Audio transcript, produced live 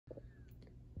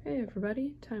Hey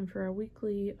everybody, time for our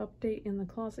weekly update in the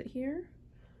closet here.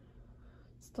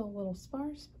 Still a little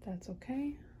sparse, but that's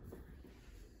okay.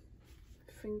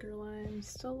 Finger lime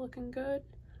still looking good.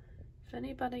 If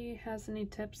anybody has any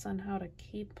tips on how to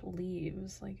keep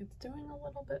leaves, like it's doing a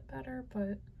little bit better,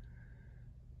 but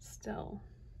still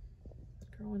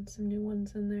growing some new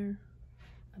ones in there.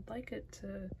 I'd like it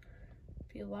to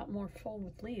be a lot more full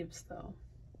with leaves though.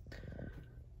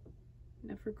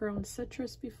 Never grown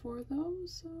citrus before though,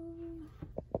 so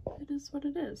it is what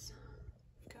it is.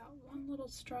 Got one little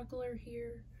struggler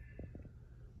here.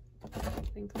 I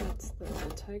think that's the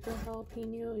tiger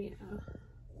jalapeno, yeah.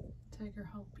 Tiger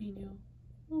jalapeno.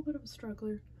 A little bit of a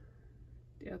struggler.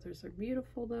 The others are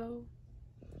beautiful though.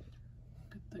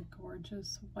 Look at the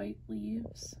gorgeous white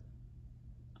leaves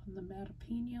on the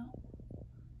matapino.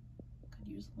 Could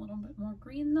use a little bit more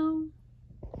green though,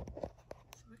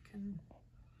 so it can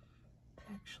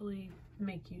actually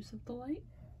make use of the light.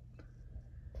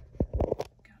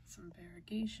 Got some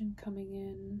variegation coming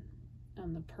in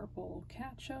on the purple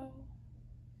cacho.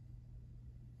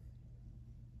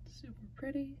 Super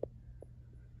pretty.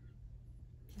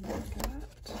 And we got,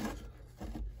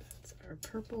 that's our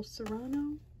purple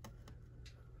serrano.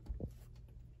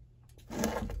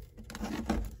 And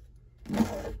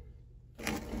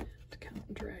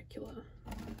Count Dracula.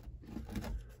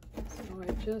 So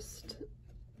I just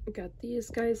got these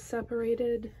guys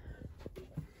separated.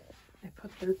 I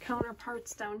put their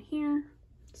counterparts down here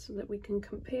so that we can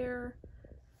compare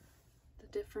the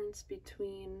difference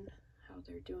between how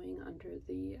they're doing under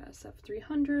the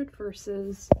SF300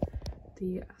 versus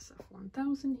the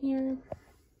SF1000 here.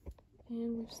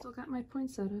 And we've still got my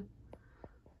poinsettia.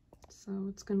 So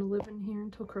it's going to live in here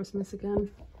until Christmas again.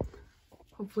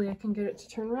 Hopefully I can get it to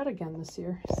turn red again this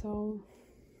year. So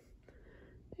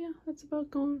yeah, that's about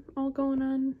all going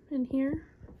on in here.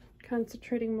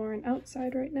 Concentrating more on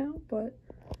outside right now, but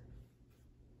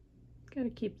gotta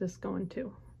keep this going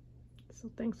too. So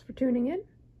thanks for tuning in,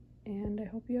 and I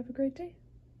hope you have a great day.